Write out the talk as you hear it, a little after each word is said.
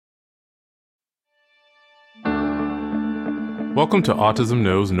Welcome to Autism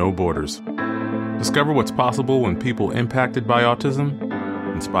Knows No Borders. Discover what's possible when people impacted by autism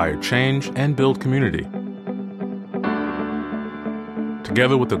inspire change and build community.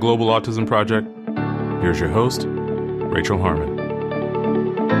 Together with the Global Autism Project, here's your host, Rachel Harmon.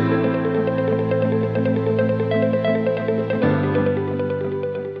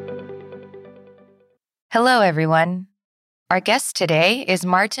 Hello, everyone. Our guest today is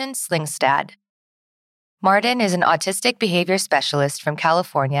Martin Slingstad. Martin is an autistic behavior specialist from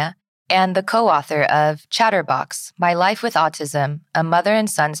California and the co-author of Chatterbox, My Life with Autism, A Mother and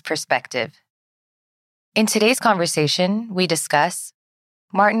Son's Perspective. In today's conversation, we discuss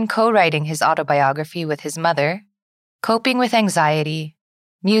Martin co-writing his autobiography with his mother, coping with anxiety,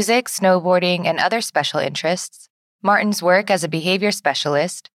 music, snowboarding, and other special interests, Martin's work as a behavior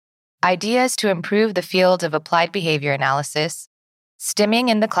specialist, ideas to improve the field of applied behavior analysis, stimming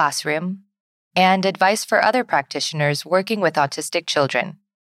in the classroom, and advice for other practitioners working with autistic children.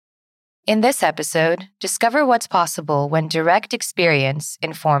 In this episode, discover what's possible when direct experience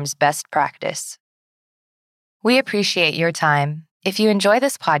informs best practice. We appreciate your time. If you enjoy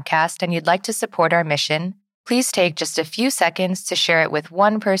this podcast and you'd like to support our mission, please take just a few seconds to share it with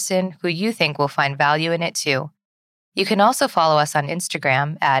one person who you think will find value in it too. You can also follow us on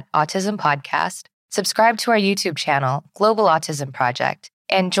Instagram at Autism Podcast, subscribe to our YouTube channel, Global Autism Project,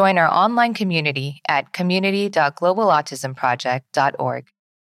 and join our online community at community.globalautismproject.org.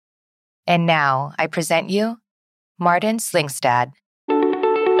 And now, I present you, Martin Slingstad.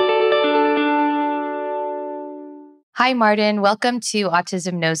 Hi, Martin. Welcome to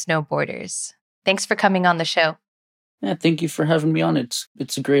Autism Knows No Borders. Thanks for coming on the show. Yeah, thank you for having me on. It's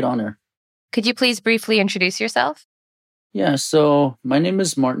a great honor. Could you please briefly introduce yourself? Yeah, so my name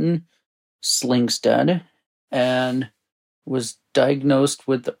is Martin Slingstad, and was diagnosed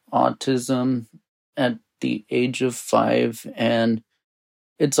with autism at the age of 5, and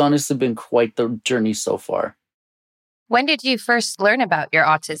it's honestly been quite the journey so far. When did you first learn about your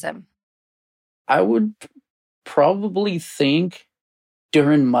autism? I would probably think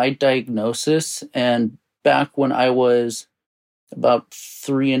during my diagnosis, and back when I was about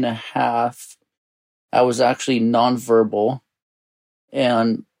 3.5, I was actually nonverbal.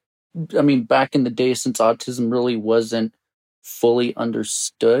 And I mean, back in the day, since autism really wasn't fully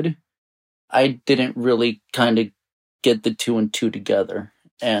understood, I didn't really kind of get the 2 and 2 together.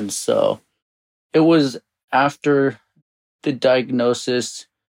 And so it was after the diagnosis,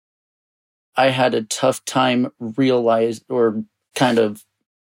 I had a tough time realizing or kind of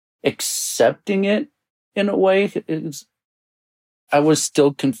accepting it in a way. I was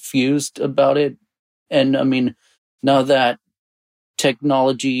still confused about it. And I mean, now that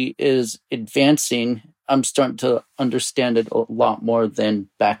technology is advancing, I'm starting to understand it a lot more than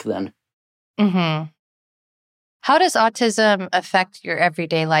back then. Mm-hmm. How does autism affect your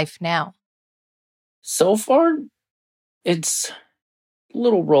everyday life now? So far, it's a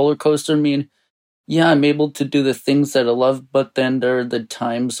little roller coaster. I mean, yeah, I'm able to do the things that I love, but then there are the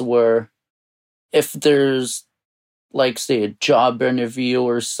times where if there's, like, say, a job interview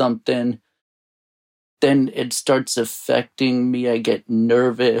or something, then it starts affecting me. I get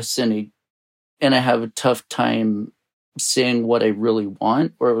nervous and I have a tough time saying what I really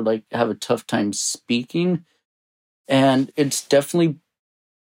want, or like have a tough time speaking. And it's definitely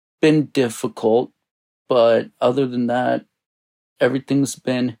been difficult, but other than that, everything's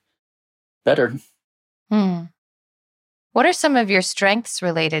been better. What are some of your strengths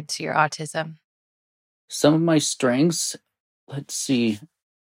related to your autism? Some of my strengths, let's see,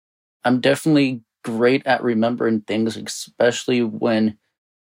 I'm definitely great at remembering things, especially when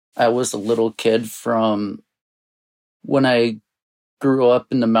I was a little kid, from when I grew up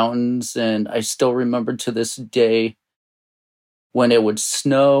in the mountains, and I still remember to this day when it would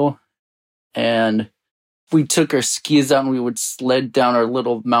snow and we took our skis out and we would sled down our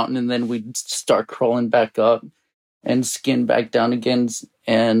little mountain, and then we'd start crawling back up and skiing back down again.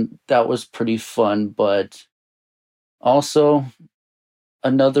 And that was pretty fun. But also,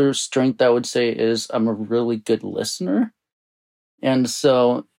 another strength I would say is I'm a really good listener. And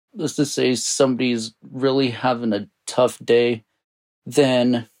so let's just say somebody's really having a tough day,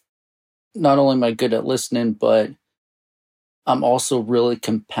 then not only am I good at listening, but I'm also really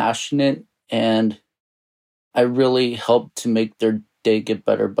compassionate, and I really help to make their day get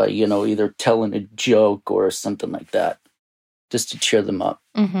better by, either telling a joke or something like that, just to cheer them up.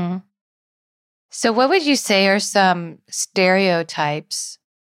 Mm-hmm. So what would you say are some stereotypes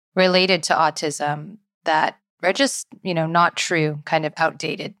related to autism that are just, not true, kind of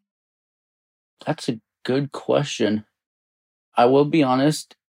outdated? That's a good question. I will be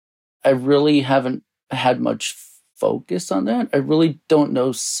honest, I really haven't had much focus on that. I really don't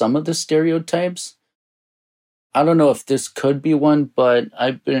know some of the stereotypes. I don't know if this could be one, but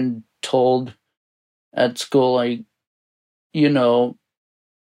I've been told at school, like,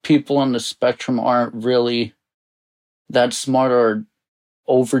 people on the spectrum aren't really that smart or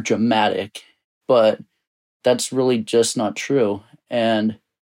over dramatic, but that's really just not true. And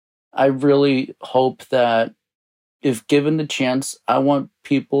I really hope that if given the chance, I want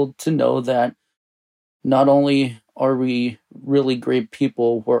people to know that not only are we really great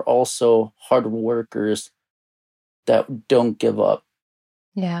people, we're also hard workers that don't give up.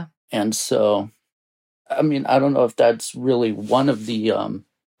 Yeah. And so, I mean, I don't know if that's really one of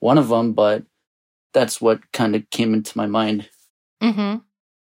them, but that's what kind of came into my mind. Mm-hmm.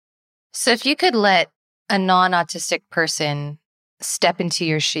 So if you could let a non-autistic person step into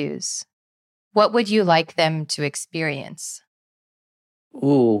your shoes, what would you like them to experience?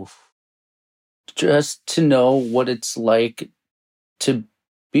 Ooh, just to know what it's like to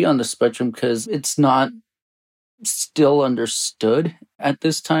be on the spectrum, because it's not still understood at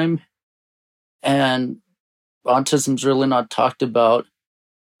this time. And autism's really not talked about.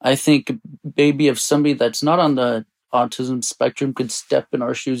 I think maybe if somebody that's not on the autism spectrum could step in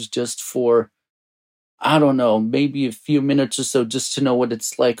our shoes just for, I don't know, maybe a few minutes or so, just to know what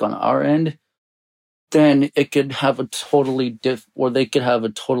it's like on our end, then it could have a totally they could have a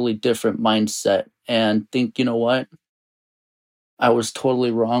totally different mindset and think, you know what? I was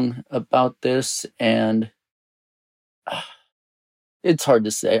totally wrong about this. And it's hard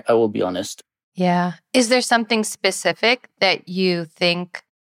to say, I will be honest. Yeah. Is there something specific that you think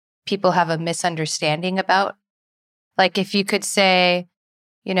people have a misunderstanding about? Like if you could say,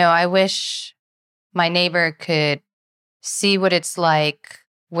 I wish my neighbor could see what it's like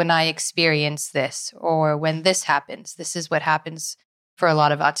when I experience this, or when this happens. This is what happens for a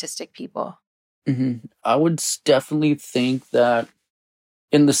lot of autistic people. Mm-hmm. I would definitely think that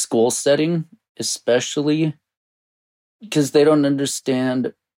in the school setting, especially, because they don't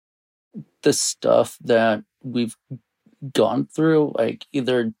understand the stuff that we've gone through, like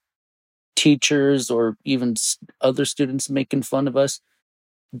either teachers or even other students making fun of us,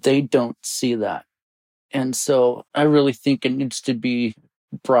 they don't see that. And so I really think it needs to be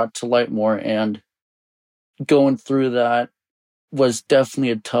brought to light more. And going through that was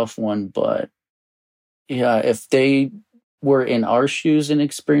definitely a tough one. But yeah, if they were in our shoes and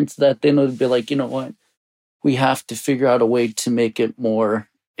experienced that, then it would be like, you know what? We have to figure out a way to make it more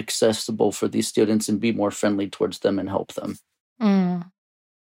accessible for these students and be more friendly towards them and help them. Mm.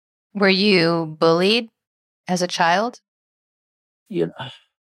 Were you bullied as a child?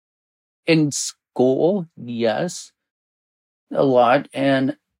 In school, yes, a lot.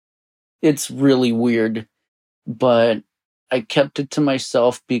 And it's really weird, but I kept it to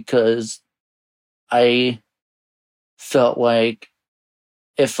myself because I felt like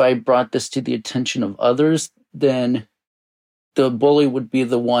if I brought this to the attention of others, then the bully would be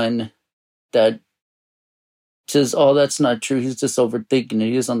the one that says, oh, that's not true. He's just overthinking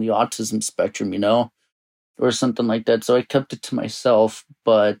it. He's on the autism spectrum, or something like that. So I kept it to myself.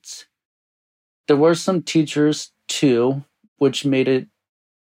 But there were some teachers too, which made it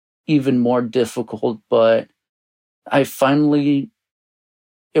even more difficult. But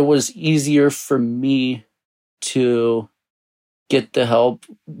it was easier for me to get the help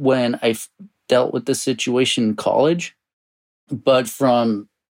when I dealt with the situation in college. But from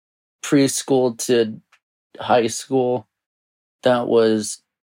preschool to high school, that was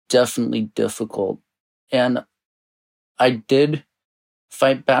definitely difficult. And I did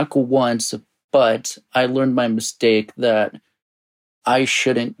fight back once, but I learned my mistake that I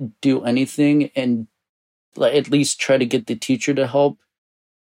shouldn't do anything and at least try to get the teacher to help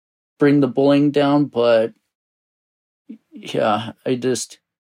bring the bullying down. But yeah,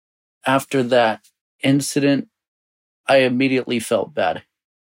 after that incident, I immediately felt bad.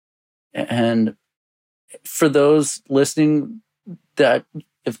 And for those listening, that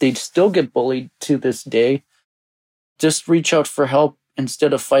if they still get bullied to this day, just reach out for help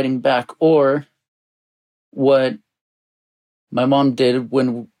instead of fighting back. Or what my mom did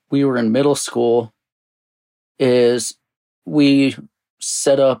when we were in middle school is we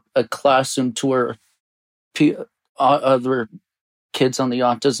set up a classroom to where other kids on the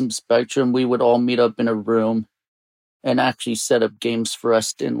autism spectrum, we would all meet up in a room and actually set up games for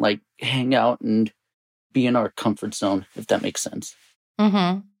us to hang out and be in our comfort zone, if that makes sense.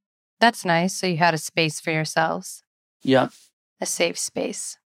 Mm-hmm. That's nice. So you had a space for yourselves. Yeah. A safe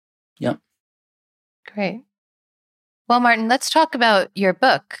space. Yeah. Great. Well, Martin, let's talk about your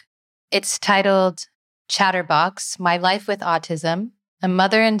book. It's titled Chatterbox, My Life with Autism, A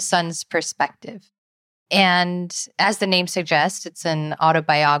Mother and Son's Perspective. And as the name suggests, it's an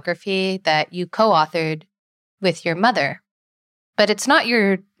autobiography that you co-authored with your mother. But it's not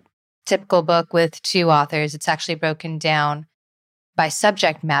your typical book with two authors. It's actually broken down by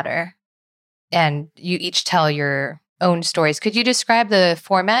subject matter, and you each tell your own stories. Could you describe the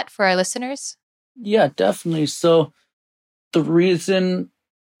format for our listeners? Yeah, definitely. So the reason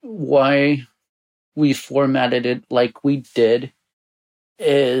why we formatted it like we did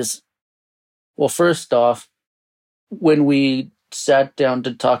is, well, first off, when we sat down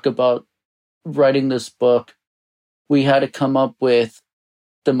to talk about writing this book, we had to come up with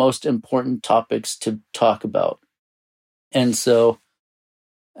the most important topics to talk about. And so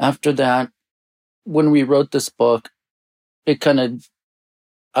after that, when we wrote this book, it kind of,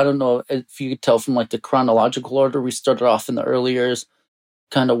 I don't know if you could tell from like the chronological order, we started off in the early years,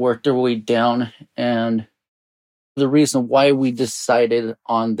 kind of worked our way down. And the reason why we decided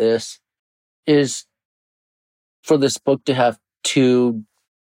on this is for this book to have two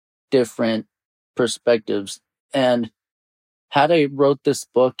different perspectives. And had I wrote this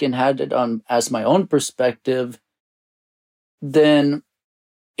book and had it on as my own perspective, then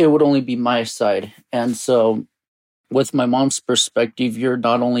it would only be my side. And so with my mom's perspective, you're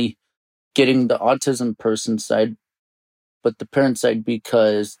not only getting the autism person side, but the parent side,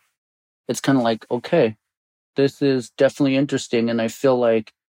 because it's kind of like, okay, this is definitely interesting. And I feel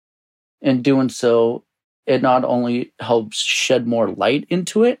like in doing so, it not only helps shed more light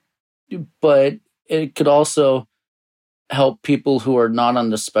into it, but it could also help people who are not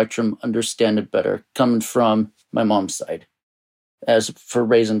on the spectrum understand it better, coming from my mom's side, as for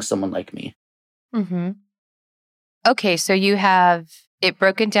raising someone like me. Mm-hmm. Okay, so you have it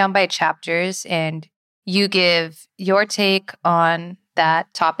broken down by chapters, and you give your take on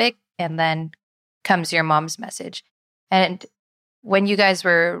that topic, and then comes your mom's message. And when you guys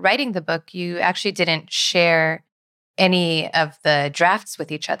were writing the book, you actually didn't share any of the drafts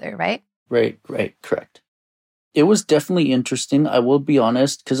with each other, right? Right, correct. It was definitely interesting, I will be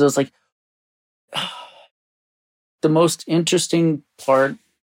honest, because I was like, the most interesting part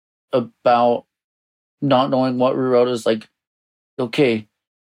about not knowing what we wrote is like, okay,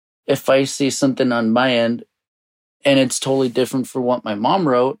 if I see something on my end and it's totally different from what my mom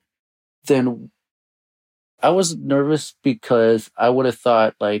wrote, then I was nervous because I would have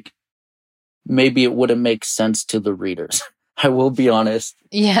thought like maybe it wouldn't make sense to the readers. I will be honest.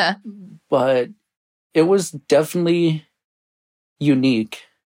 Yeah. But it was definitely unique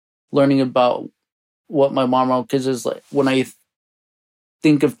learning about what my mom wrote, because it's like when I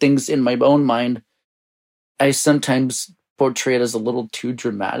think of things in my own mind, I sometimes portray it as a little too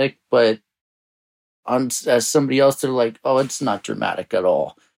dramatic, but as somebody else, they're like, oh, it's not dramatic at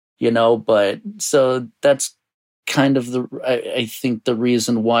all, but so that's kind of I think the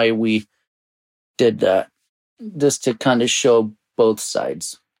reason why we did that, just to kind of show both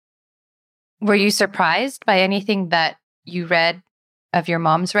sides. Were you surprised by anything that you read of your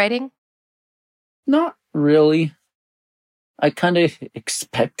mom's writing? Not really. I kind of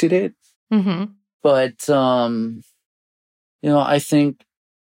expected it. Mm-hmm. But, I think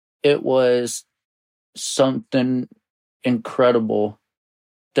it was something incredible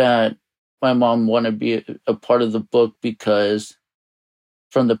that my mom wanted to be a part of the book, because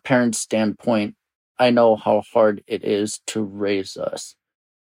from the parent standpoint, I know how hard it is to raise us.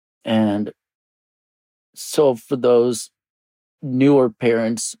 And so for those newer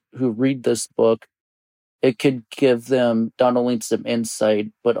parents who read this book, it could give them not only some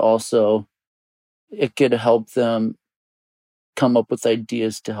insight, but also it could help them come up with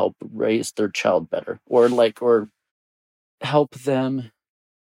ideas to help raise their child better, or help them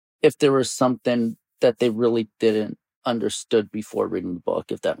if there was something that they really didn't understood before reading the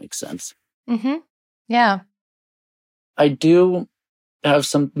book, if that makes sense. Mm-hmm. Yeah. I do have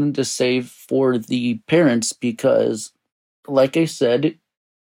something to say for the parents, because like I said,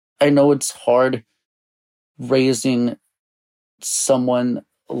 I know it's hard raising someone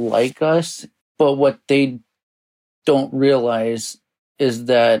like us, but what they don't realize is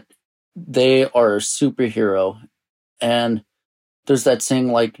that they are a superhero. And there's that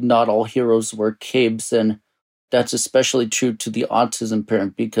saying, like, not all heroes wear capes. And that's especially true to the autism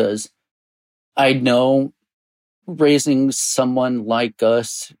parent, because I know raising someone like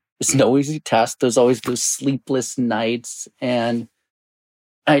us is no easy task. There's always those sleepless nights. And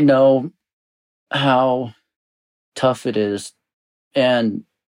I know how tough it is. And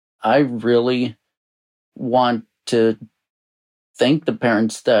I really want to thank the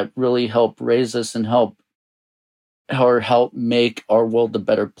parents that really help raise us and help make our world a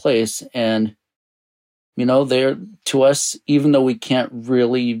better place. And, they're, to us, even though we can't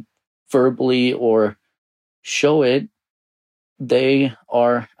really verbally or show it, they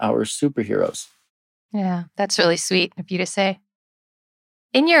are our superheroes. Yeah, that's really sweet of you to say.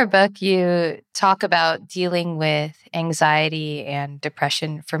 In your book, you talk about dealing with anxiety and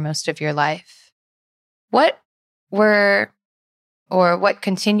depression for most of your life. What were or what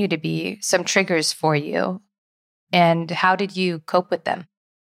continue to be some triggers for you, and how did you cope with them?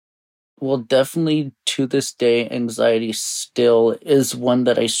 Well, definitely to this day, anxiety still is one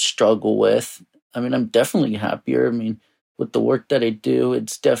that I struggle with. I mean, I'm definitely happier. I mean, with the work that I do,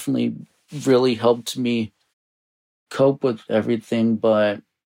 it's definitely really helped me cope with everything. But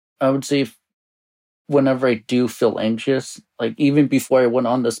I would say whenever I do feel anxious, like even before I went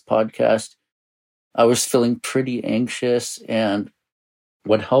on this podcast, I was feeling pretty anxious. And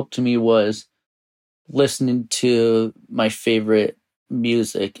what helped me was listening to my favorite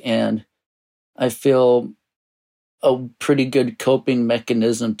music. And I feel a pretty good coping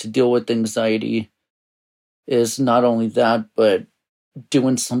mechanism to deal with anxiety is not only that, but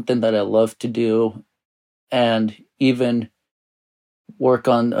doing something that I love to do and even work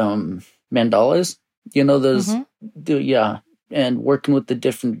on mandalas. You know, Hmm. yeah, and working with the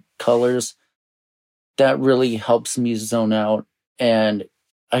different colors, that really helps me zone out. And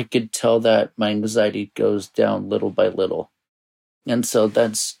I could tell that my anxiety goes down little by little. And so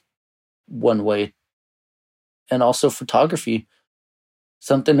that's one way. And also photography,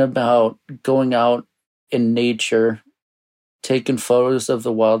 something about going out in nature, taking photos of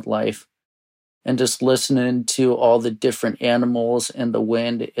the wildlife, and just listening to all the different animals and the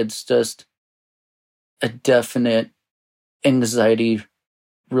wind. It's just a definite anxiety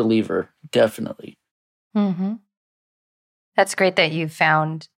reliever, definitely. Hmm. That's great that you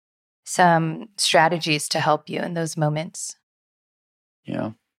found some strategies to help you in those moments.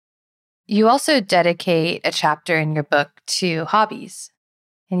 Yeah. You also dedicate a chapter in your book to hobbies,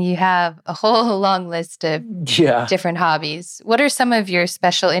 and you have a whole long list of Yeah. different hobbies. What are some of your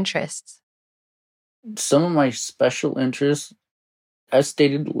special interests? Some of my special interests, as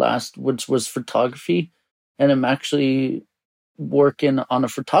stated last, which was photography, and I'm actually working on a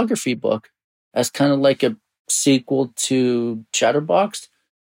photography book as kind of like a sequel to Chatterbox.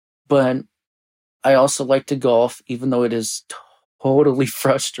 But I also like to golf, even though it is totally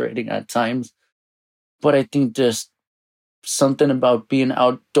frustrating at times. But I think just something about being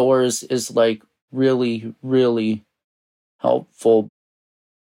outdoors is like really, really helpful.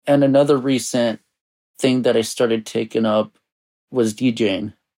 And another recent thing that I started taking up was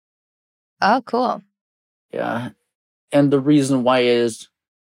DJing. Oh, cool. Yeah. And the reason why is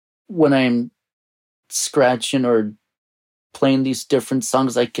when I'm scratching or playing these different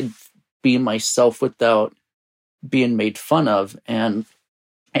songs, I can be myself without being made fun of. And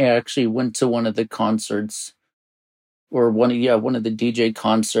I actually went to one of the concerts or one of the DJ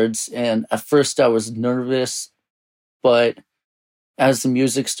concerts. And at first I was nervous, but as the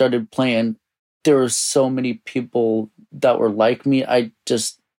music started playing, there were so many people that were like me. I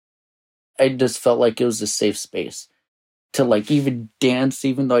just felt like it was a safe space to like even dance,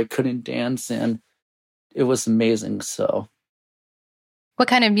 even though I couldn't dance. And it was amazing. So, What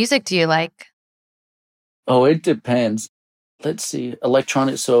kind of music do you like? oh, it depends. Let's see.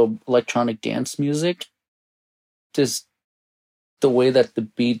 Electronic dance music, just the way that the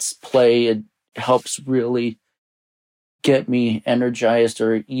beats play, it helps really get me energized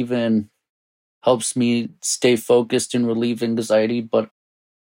or even helps me stay focused and relieve anxiety. But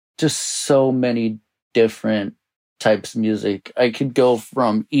just so many different types of music. I could go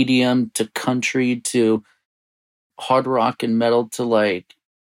from EDM to country to hard rock and metal to like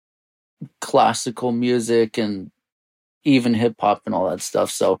classical music and even hip hop and all that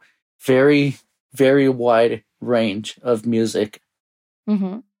stuff. So very, very wide range of music.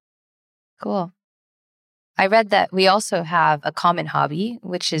 Hmm. Cool. I read that we also have a common hobby,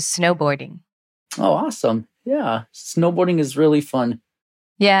 which is snowboarding. Oh, awesome. Yeah. Snowboarding is really fun.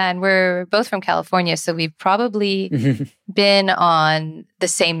 Yeah, and we're both from California, so we've probably been on the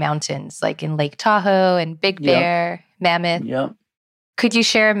same mountains, like in Lake Tahoe and Big Yep. Bear, Mammoth. Yep. Could you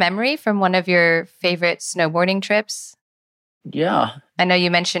share a memory from one of your favorite snowboarding trips? Yeah. I know you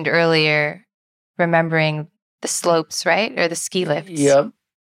mentioned earlier remembering the slopes, right? Or the ski lifts. Yep.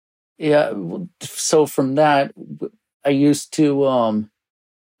 Yeah. So from that, I used to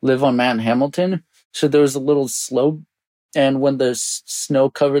live on Mount Hamilton. So there was a little slope. And when the snow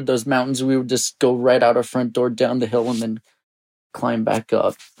covered those mountains, we would just go right out our front door down the hill and then climb back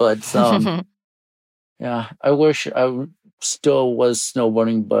up. But yeah, I wish still was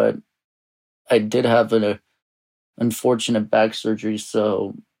snowboarding, but I did have an unfortunate back surgery.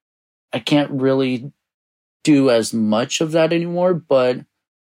 So I can't really do as much of that anymore. But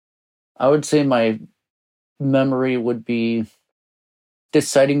I would say my memory would be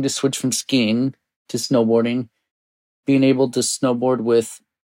deciding to switch from skiing to snowboarding, being able to snowboard with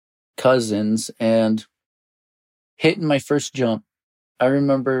cousins, and hitting my first jump. I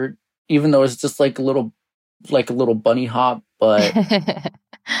remember, even though it's just like a little bunny hop, but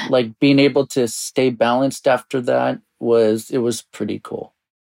like being able to stay balanced after that was pretty cool.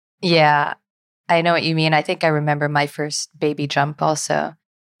 Yeah, I know what you mean. I think I remember my first baby jump also.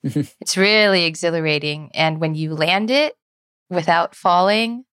 It's really exhilarating. And when you land it without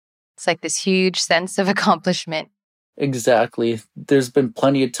falling, it's like this huge sense of accomplishment. Exactly. There's been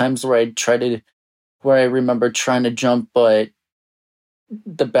plenty of times where I remember trying to jump, but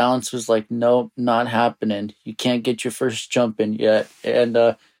the balance was like, nope, not happening. You can't get your first jump in yet.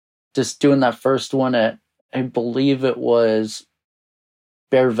 And just doing that first one at, I believe it was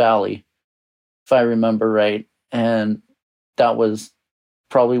Bear Valley, if I remember right. And that was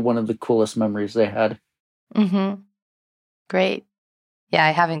probably one of the coolest memories they had. Mm-hmm. Great. Yeah,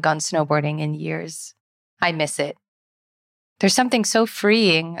 I haven't gone snowboarding in years. I miss it. There's something so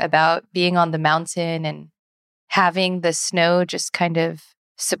freeing about being on the mountain and having the snow just kind of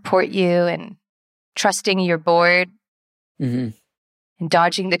support you and trusting your board and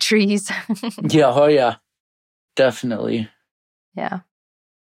dodging the trees. Yeah, oh yeah, definitely. Yeah.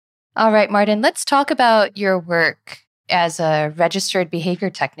 All right, Martin, let's talk about your work as a registered behavior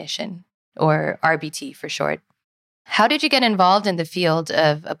technician, or RBT for short. How did you get involved in the field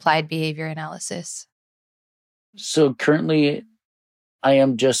of applied behavior analysis? So currently, I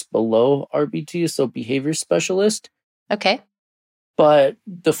am just below RBT, so behavior specialist. Okay. But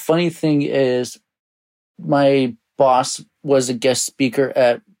the funny thing is, my boss was a guest speaker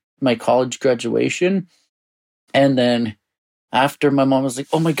at my college graduation. And then after, my mom was like,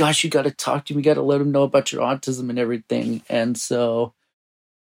 oh my gosh, you got to talk to him. You got to let him know about your autism and everything. And so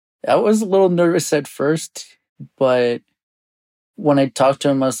I was a little nervous at first, but when I talked to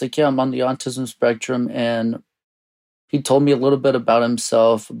him, I was like, yeah, I'm on the autism spectrum. And he told me a little bit about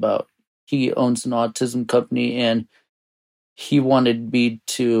himself, about he owns an autism company, and he wanted me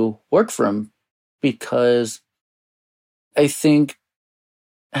to work for him because I think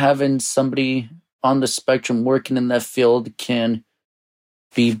having somebody on the spectrum working in that field can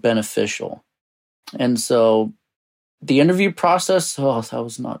be beneficial. And so the interview process, oh, that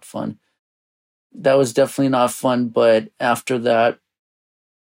was not fun. That was definitely not fun. But after that,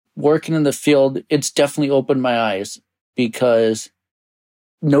 working in the field, it's definitely opened my eyes because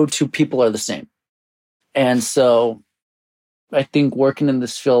no two people are the same. And so I think working in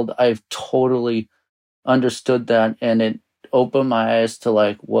this field, I've totally understood that, and it opened my eyes to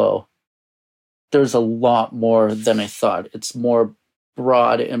like, whoa, there's a lot more than I thought. It's more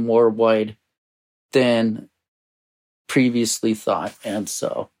broad and more wide than previously thought. And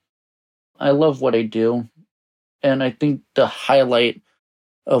so I love what I do. And I think the highlight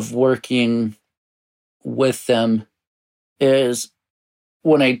of working with them is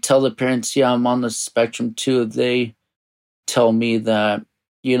when I tell the parents, yeah, I'm on the spectrum too, they tell me that,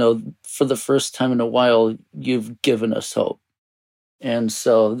 you know, for the first time in a while, you've given us hope. And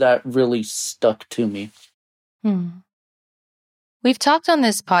so that really stuck to me. We've talked on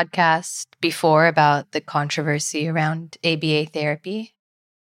this podcast before about the controversy around ABA therapy.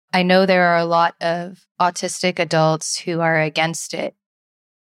 I know there are a lot of autistic adults who are against it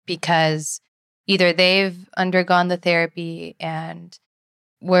because either they've undergone the therapy and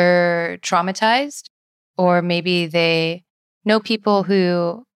were traumatized, or maybe they know people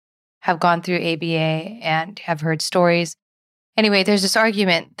who have gone through ABA and have heard stories. Anyway, there's this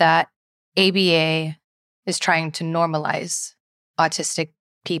argument that ABA is trying to normalize autistic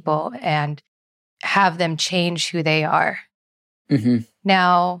people and have them change who they are.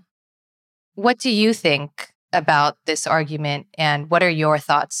 Now, what do you think about this argument, and what are your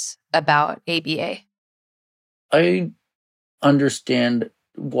thoughts about ABA? I understand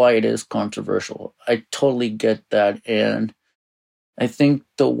why it is controversial. I totally get that. And I think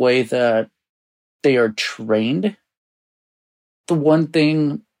the way that they are trained, the one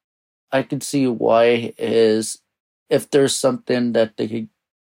thing I could see why is if there's something that the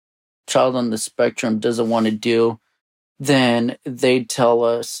child on the spectrum doesn't want to do, then they tell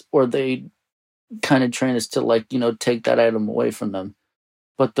us, or they kind of train us to, like, you know, take that item away from them.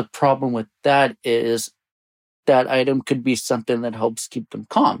 But the problem with that is that item could be something that helps keep them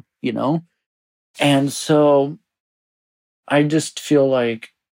calm, you know? And so I just feel like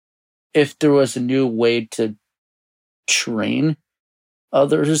if there was a new way to train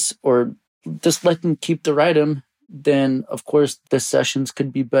others, or just let them keep their item, then of course the sessions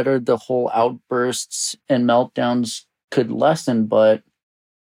could be better. The whole outbursts and meltdowns could lessen. But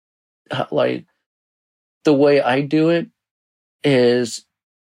like, the way I do it is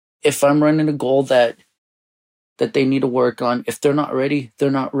if I'm running a goal that they need to work on, if they're not ready, they're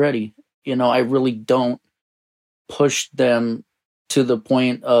not ready. I really don't push them to the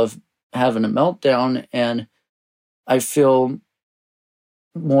point of having a meltdown, and I feel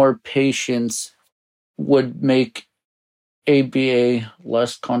more patience would make ABA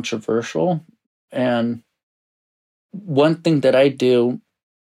less controversial. And one thing that I do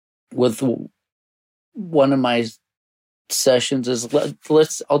with one of my sessions is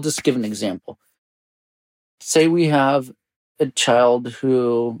I'll just give an example. Say we have a child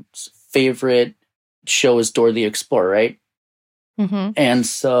whose favorite show is Dora the Explorer, right? Mm-hmm. And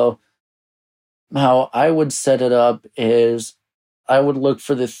so how I would set it up is I would look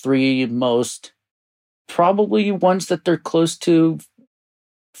for the 3 most probably ones that they're close to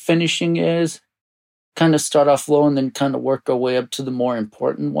finishing is kind of start off low and then kind of work our way up to the more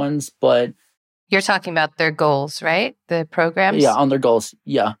important ones. But you're talking about their goals, right? The programs? Yeah, on their goals.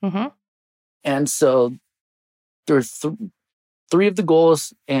 Yeah. Mm-hmm. And so there's 3 of the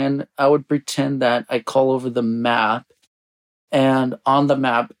goals, and I would pretend that I call over the map, and on the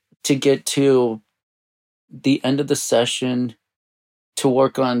map to get to the end of the session to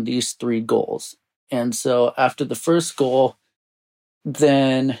work on these 3 goals. And so after the first goal,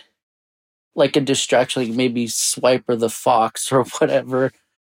 then like a distraction, like maybe Swiper the fox or whatever,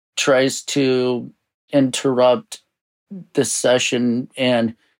 tries to interrupt the session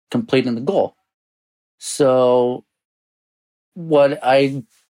and completing the goal. So what I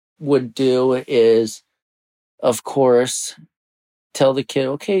would do is, of course, tell the kid,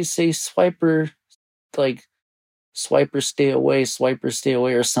 okay, say Swiper, like Swiper stay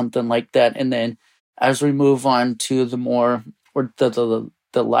away, or something like that. And then as we move on to the more, or the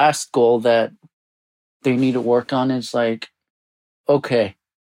last goal that they need to work on, is like, okay,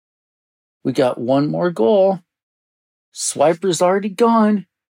 we got one more goal. Swiper's already gone.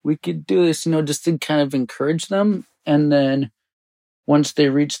 We could do this, just to kind of encourage them. And then once they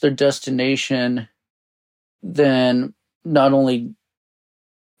reach their destination, then not only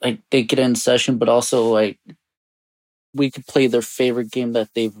like they get in session, but also like we could play their favorite game that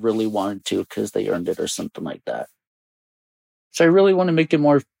they've really wanted to because they earned it or something like that. So I really want to make it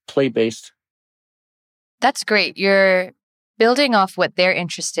more play-based. That's great. You're building off what they're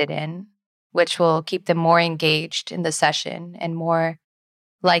interested in, which will keep them more engaged in the session and more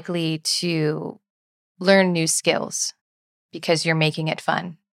likely to learn new skills because you're making it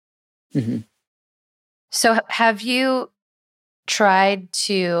fun. Mm-hmm. So have you tried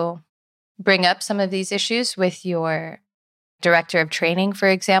to bring up some of these issues with your director of training, for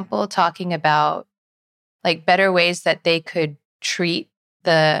example, talking about like better ways that they could treat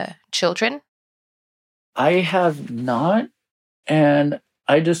the children? I have not. And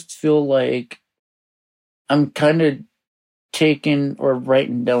I just feel like I'm kind of taking or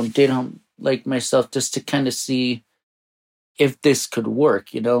writing down data like myself just to kind of see if this could work,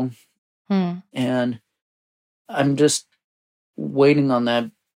 And I'm just waiting on that.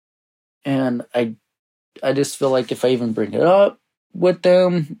 And I just feel like if I even bring it up with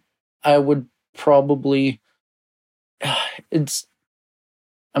them, I would probably,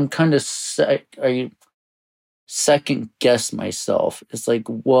 I'm kind of I second guess myself. It's like,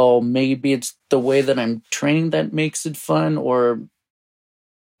 well, maybe it's the way that I'm training that makes it fun, or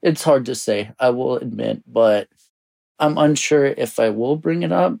it's hard to say, I will admit, but I'm unsure if I will bring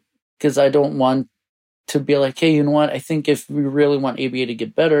it up because I don't want to be like, hey, you know what? I think if we really want ABA to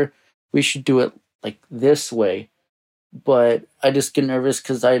get better, we should do it like this way. But I just get nervous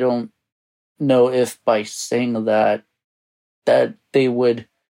because I don't know if by saying that they would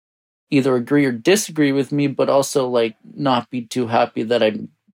either agree or disagree with me, but also like not be too happy that I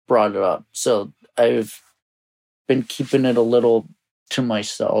brought it up. So I've been keeping it a little to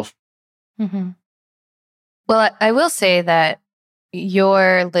myself. Mm-hmm. Well, I will say that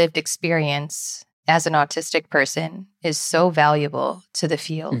your lived experience as an autistic person is so valuable to the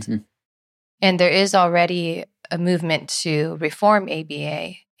field. Mm-hmm. And there is already a movement to reform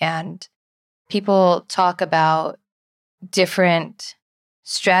ABA, and people talk about different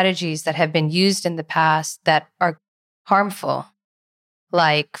strategies that have been used in the past that are harmful.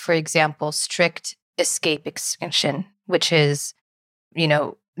 Like, for example, strict escape extinction, which is,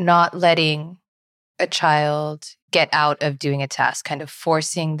 not letting a child get out of doing a task, kind of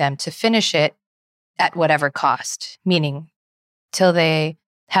forcing them to finish it at whatever cost, meaning till they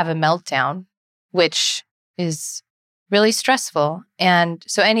have a meltdown, which is really stressful. And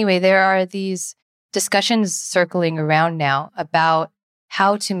so anyway, there are these discussions circling around now about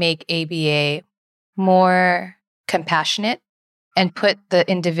how to make ABA more compassionate and put the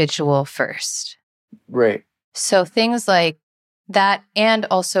individual first. Right. So things like that, and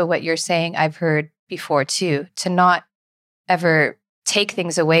also what you're saying, I've heard before too, to not ever take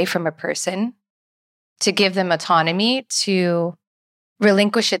things away from a person, to give them autonomy, to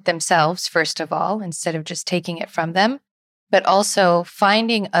relinquish it themselves, first of all, instead of just taking it from them, but also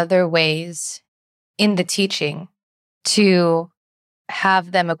finding other ways in the teaching to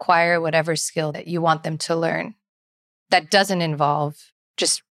have them acquire whatever skill that you want them to learn that doesn't involve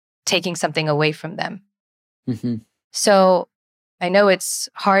just taking something away from them. Mm-hmm. So I know it's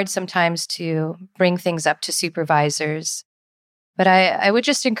hard sometimes to bring things up to supervisors, but I would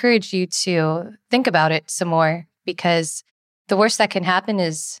just encourage you to think about it some more, because the worst that can happen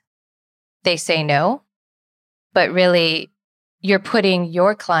is they say no, but really you're putting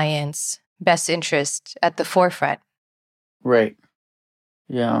your client's best interest at the forefront. Right.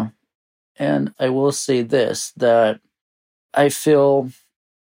 Yeah. And I will say this, that I feel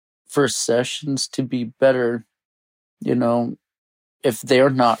for sessions to be better, if they're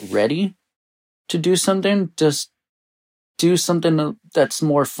not ready to do something, just do something that's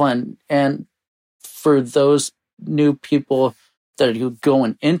more fun. And for those new people that are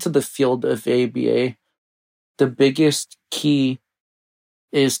going into the field of ABA, the biggest key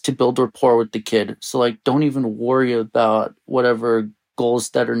is to build rapport with the kid. So don't even worry about whatever goals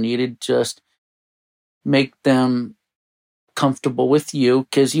that are needed. Just make them comfortable with you,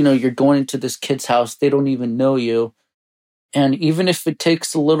 because you're going into this kid's house, they don't even know you. And even if it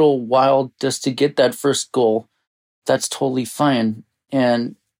takes a little while just to get that first goal, that's totally fine.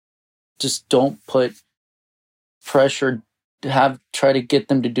 And just don't put pressure to try to get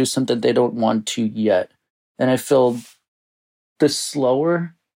them to do something they don't want to yet. And I feel the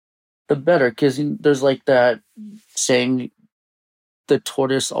slower the better, because there's that saying, the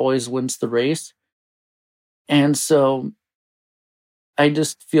tortoise always wins the race. And so I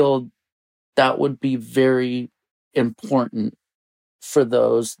just feel that would be very important for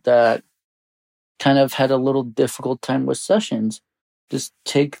those that kind of had a little difficult time with sessions. Just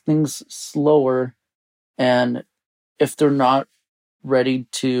take things slower. And if they're not ready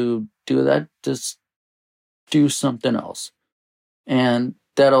to do that, just do something else. And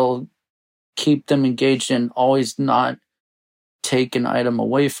that'll keep them engaged, and always not take an item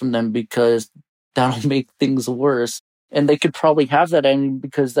away from them, because that'll make things worse. And they could probably have that item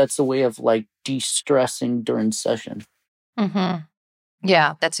because that's a way of de-stressing during session. Mm-hmm.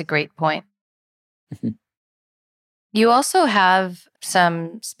 Yeah, that's a great point. You also have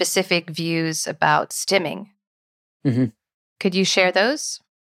some specific views about stimming. Mm-hmm. Could you share those?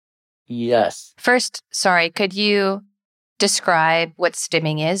 Yes. First, could you describe what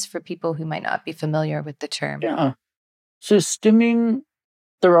stimming is for people who might not be familiar with the term? Yeah. So stimming,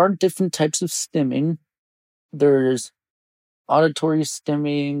 there are different types of stimming. There's auditory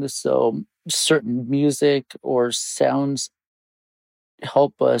stimming, so certain music or sounds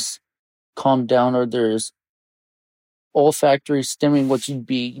help us calm down, or there's olfactory stimming, which would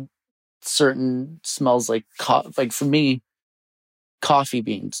be certain smells like for me, coffee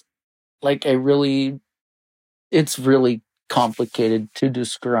beans. It's really complicated to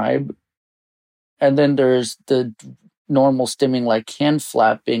describe. And then there's the normal stimming, like hand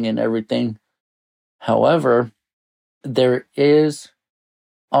flapping and everything. However, there is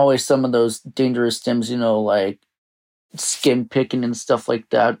always some of those dangerous stims, like skin picking and stuff like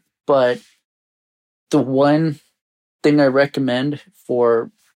that. But the one thing I recommend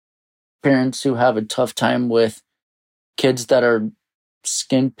for parents who have a tough time with kids that are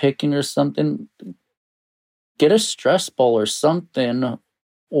skin picking or something, get a stress ball or something,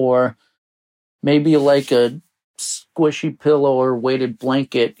 or maybe a squishy pillow or weighted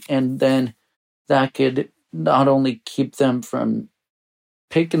blanket, and then that could not only keep them from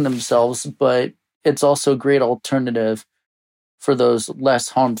picking themselves, but it's also a great alternative for those less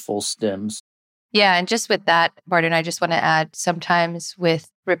harmful stims. Yeah, and just with that, Martin, I just want to add, sometimes with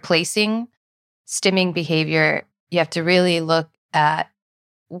replacing stimming behavior, you have to really look at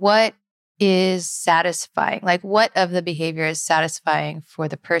what is satisfying, what of the behavior is satisfying for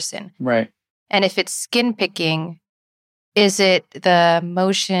the person. Right. And if it's skin picking, is it the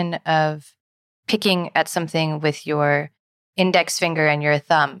motion of picking at something with your index finger and your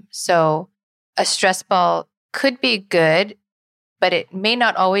thumb? So a stress ball could be good, but it may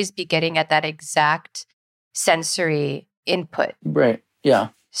not always be getting at that exact sensory input. Right. Yeah.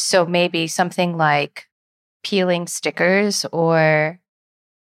 So maybe something like peeling stickers, or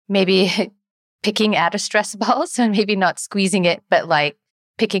maybe picking at a stress ball. So maybe not squeezing it, but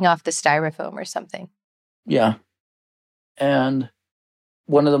picking off the styrofoam or something. Yeah. And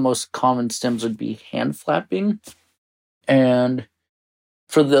one of the most common stims would be hand flapping. And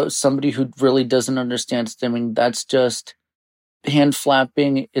for somebody who really doesn't understand stimming, that's just hand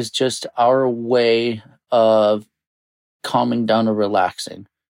flapping is just our way of calming down or relaxing.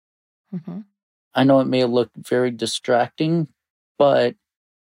 Mm-hmm. I know it may look very distracting, but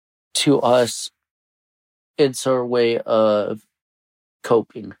to us, it's our way of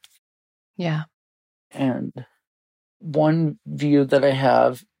coping. Yeah. And one view that I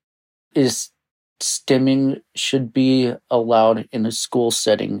have is stimming should be allowed in a school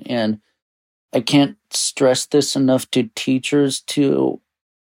setting. And I can't stress this enough to teachers to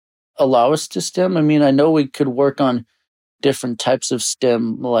allow us to stim. I mean, I know we could work on different types of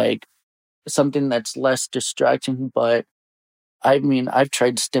stim, like something that's less distracting, but I mean, I've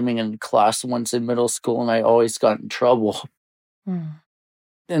tried stimming in class once in middle school and I always got in trouble. Mm.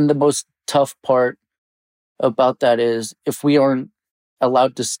 And the most tough part about that is if we aren't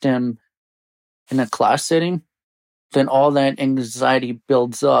allowed to stim in a class setting, then all that anxiety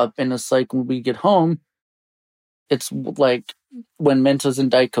builds up. And it's like when we get home, it's like when Mentos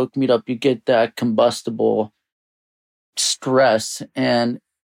and Diet Coke meet up, you get that combustible stress, and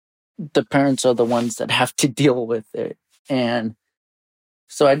the parents are the ones that have to deal with it. And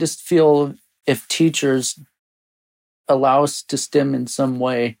so I just feel if teachers allow us to stim in some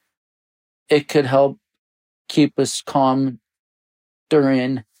way, it could help keep us calm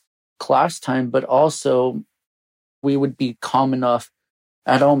during class time, but also we would be calm enough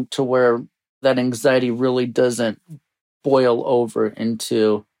at home to where that anxiety really doesn't boil over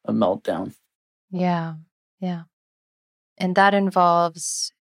into a meltdown. Yeah. Yeah. And that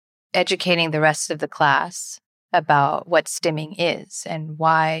involves educating the rest of the class about what stimming is and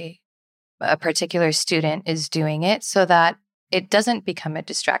why a particular student is doing it so that it doesn't become a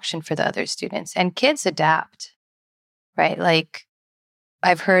distraction for the other students. And kids adapt, right? Like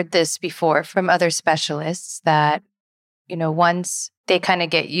I've heard this before from other specialists that, once they kind of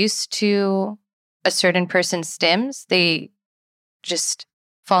get used to a certain person's stims, they just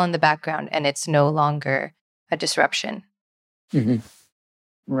fall in the background and it's no longer a disruption. Mm-hmm.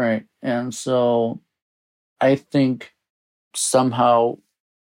 Right. And so I think somehow,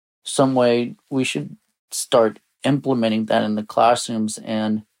 some way, we should start implementing that in the classrooms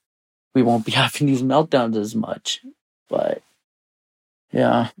and we won't be having these meltdowns as much. But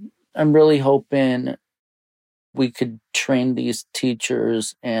yeah, I'm really hoping we could train these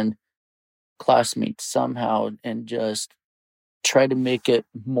teachers and classmates somehow and just try to make it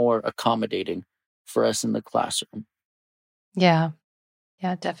more accommodating for us in the classroom. Yeah.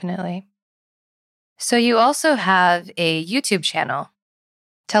 Yeah, definitely. So you also have a YouTube channel.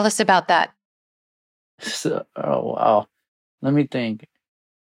 Tell us about that. So, oh, wow. Let me think.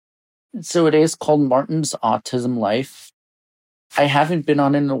 So it is called Martin's Autism Life. I haven't been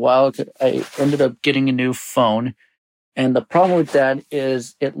on it in a while. I ended up getting a new phone. And the problem with that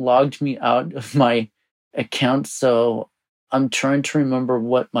is it logged me out of my account. So I'm trying to remember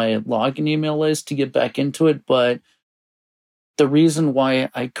what my login email is to get back into it. But the reason why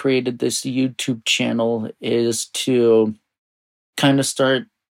I created this YouTube channel is to kind of start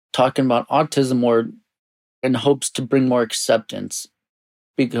talking about autism more in hopes to bring more acceptance.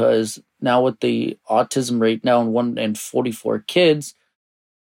 Because now with the autism rate now in 1 in 44 kids,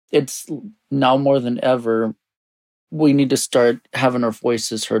 it's now more than ever, we need to start having our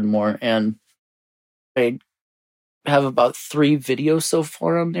voices heard more. And I have about 3 videos so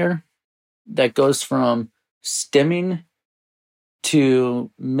far on there that goes from stimming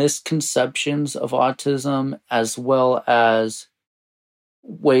to misconceptions of autism, as well as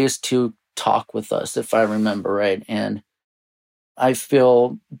ways to talk with us, if I remember right. And I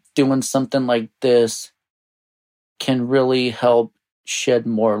feel doing something like this can really help shed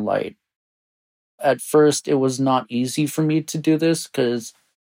more light. At first, it was not easy for me to do this because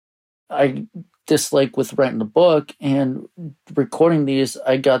I dislike with writing a book and recording these.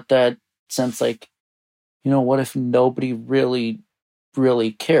 I got that sense like, what if nobody really,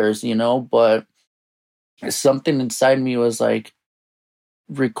 really cares, But something inside me was like,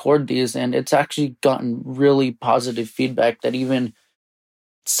 record these, and it's actually gotten really positive feedback that even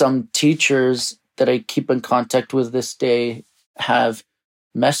some teachers that I keep in contact with this day have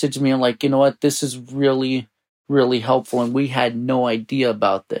messaged me and like, what, this is really, really helpful, and we had no idea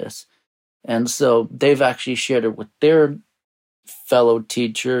about this. And so they've actually shared it with their fellow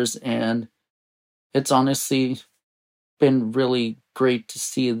teachers, and it's honestly been really great to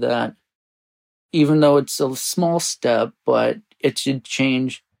see that, even though it's a small step, but it should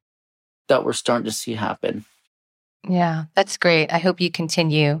change that we're starting to see happen. Yeah, that's great. I hope you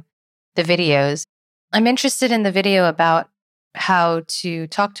continue the videos. I'm interested in the video about how to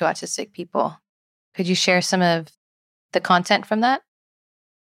talk to autistic people. Could you share some of the content from that?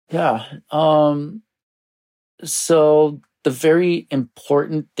 Yeah. So the very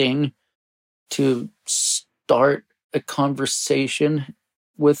important thing to start a conversation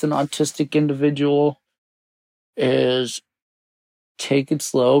with an autistic individual is take it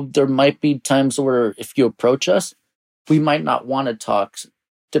slow. There might be times where if you approach us, we might not want to talk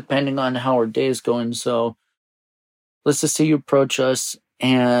depending on how our day is going. So let's just say you approach us,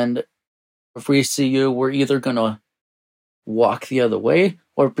 and if we see you, we're either going to walk the other way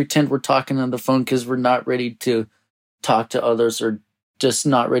or pretend we're talking on the phone because we're not ready to talk to others or just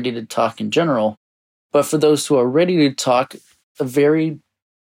not ready to talk in general. But for those who are ready to talk, a very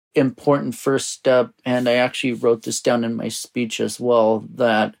important first step, and I actually wrote this down in my speech as well,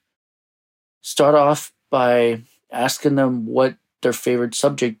 that start off by asking them what their favorite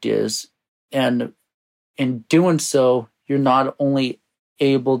subject is. And in doing so, you're not only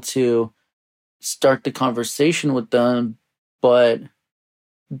able to start the conversation with them, but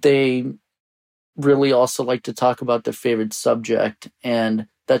they really also like to talk about their favorite subject. And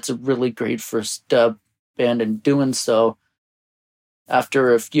that's a really great first step. And in doing so,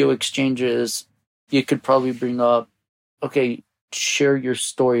 after a few exchanges, you could probably bring up, okay, share your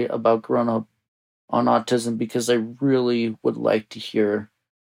story about growing up on autism because I really would like to hear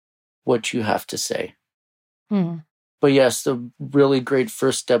what you have to say. But yes, the really great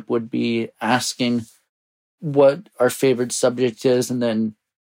first step would be asking what our favorite subject is, and then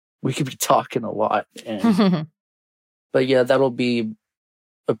we could be talking a lot. And but yeah, that'll be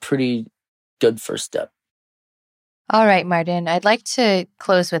a pretty good first step. All right, Martin, I'd like to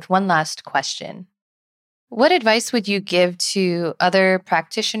close with one last question. What advice would you give to other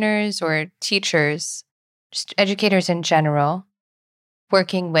practitioners or teachers, just educators in general,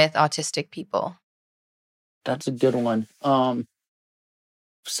 working with autistic people? That's a good one.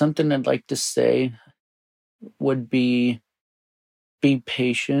 Something I'd like to say would be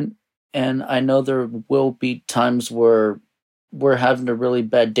patient. And I know there will be times where we're having a really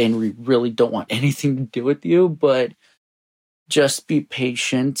bad day and we really don't want anything to do with you, but just be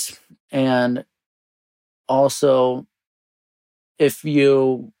patient. And also, if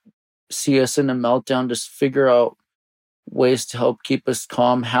you see us in a meltdown, just figure out ways to help keep us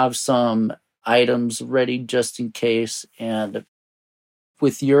calm, have some items ready just in case. And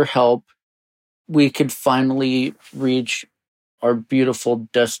with your help, we could finally reach our beautiful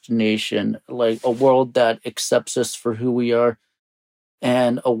destination, like a world that accepts us for who we are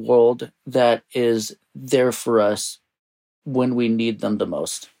and a world that is there for us when we need them the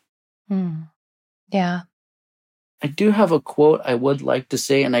most. Yeah. I do have a quote I would like to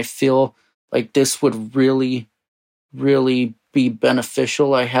say, and I feel like this would really, really be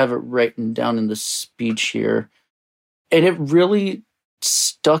beneficial. I have it written down in the speech here, and it really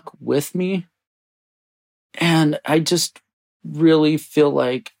stuck with me. And I just really feel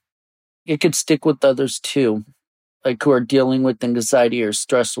like it could stick with others too, like who are dealing with anxiety or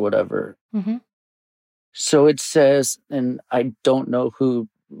stress or whatever. So it says, and I don't know who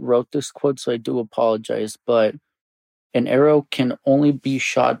wrote this quote, so I do apologize, but an arrow can only be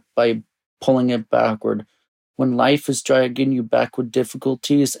shot by pulling it backward. When life is dragging you back with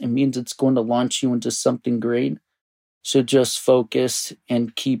difficulties, it means it's going to launch you into something great. So just focus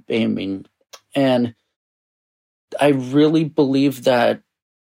and keep aiming. And I really believe that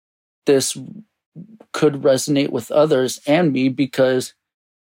this could resonate with others and me, because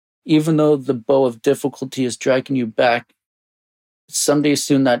even though the bow of difficulty is dragging you back, someday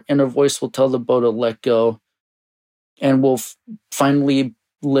soon that inner voice will tell the bow to let go, and we'll finally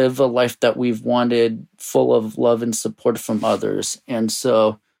live a life that we've wanted, full of love and support from others. And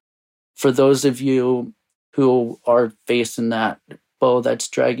so for those of you who are facing that bow that's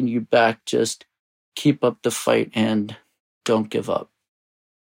dragging you back, just keep up the fight and don't give up.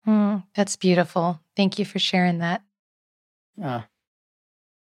 That's beautiful. Thank you for sharing that. Yeah.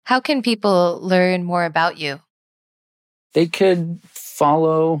 How can people learn more about you? They could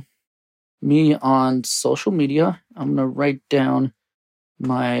follow me on social media. I'm going to write down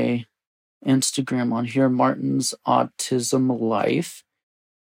my Instagram on here, Martin's Autism Life.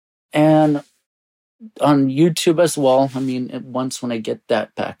 And on YouTube as well. I mean, once when I get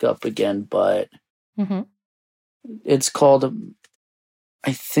that back up again, but it's called,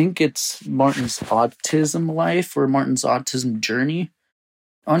 I think it's Martin's Autism Life or Martin's Autism Journey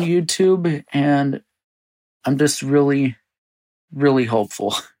on YouTube. And I'm just really, really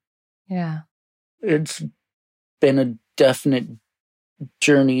hopeful. Yeah. It's been a definite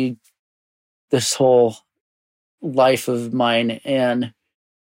journey, this whole life of mine. And,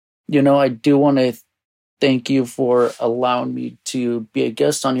 I do want to thank you for allowing me to be a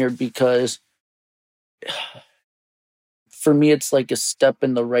guest on here, because for me, it's like a step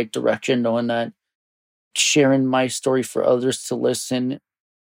in the right direction, knowing that sharing my story for others to listen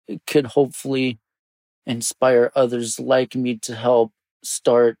could hopefully inspire others like me to help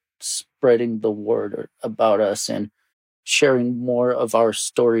start spreading the word about us and sharing more of our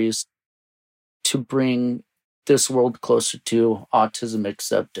stories to bring this world closer to autism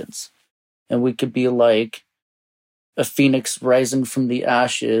acceptance. And we could be like a phoenix rising from the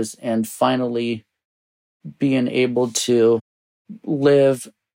ashes and finally being able to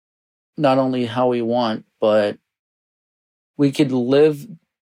live not only how we want, but we could live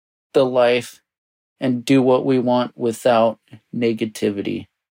the life and do what we want without negativity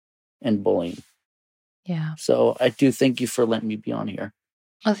and bullying. Yeah. So I do thank you for letting me be on here.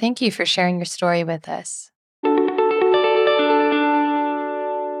 Well, thank you for sharing your story with us.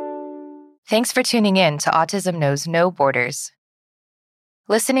 Thanks for tuning in to Autism Knows No Borders.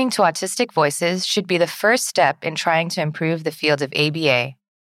 Listening to autistic voices should be the first step in trying to improve the field of ABA.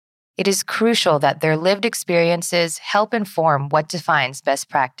 It is crucial that their lived experiences help inform what defines best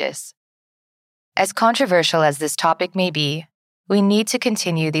practice. As controversial as this topic may be, we need to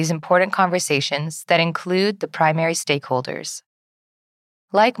continue these important conversations that include the primary stakeholders.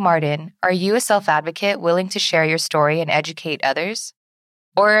 Like Martin, are you a self-advocate willing to share your story and educate others?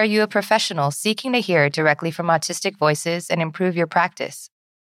 Or are you a professional seeking to hear directly from autistic voices and improve your practice?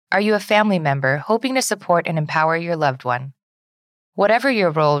 Are you a family member hoping to support and empower your loved one? Whatever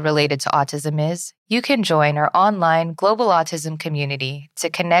your role related to autism is, you can join our online global autism community to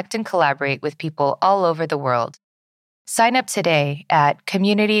connect and collaborate with people all over the world. Sign up today at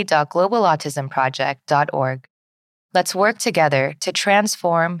community.globalautismproject.org. Let's work together to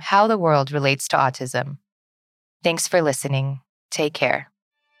transform how the world relates to autism. Thanks for listening. Take care.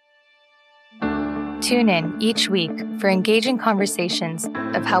 Tune in each week for engaging conversations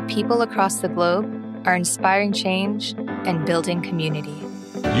of how people across the globe are inspiring change and building community.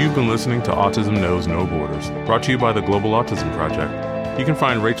 You've been listening to Autism Knows No Borders, brought to you by the Global Autism Project. You can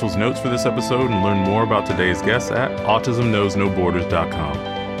find Rachel's notes for this episode and learn more about today's guests at autismknowsnoborders.com.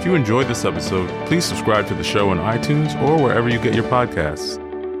 If you enjoyed this episode, please subscribe to the show on iTunes or wherever you get your podcasts.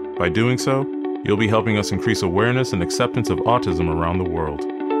 By doing so, you'll be helping us increase awareness and acceptance of autism around the world.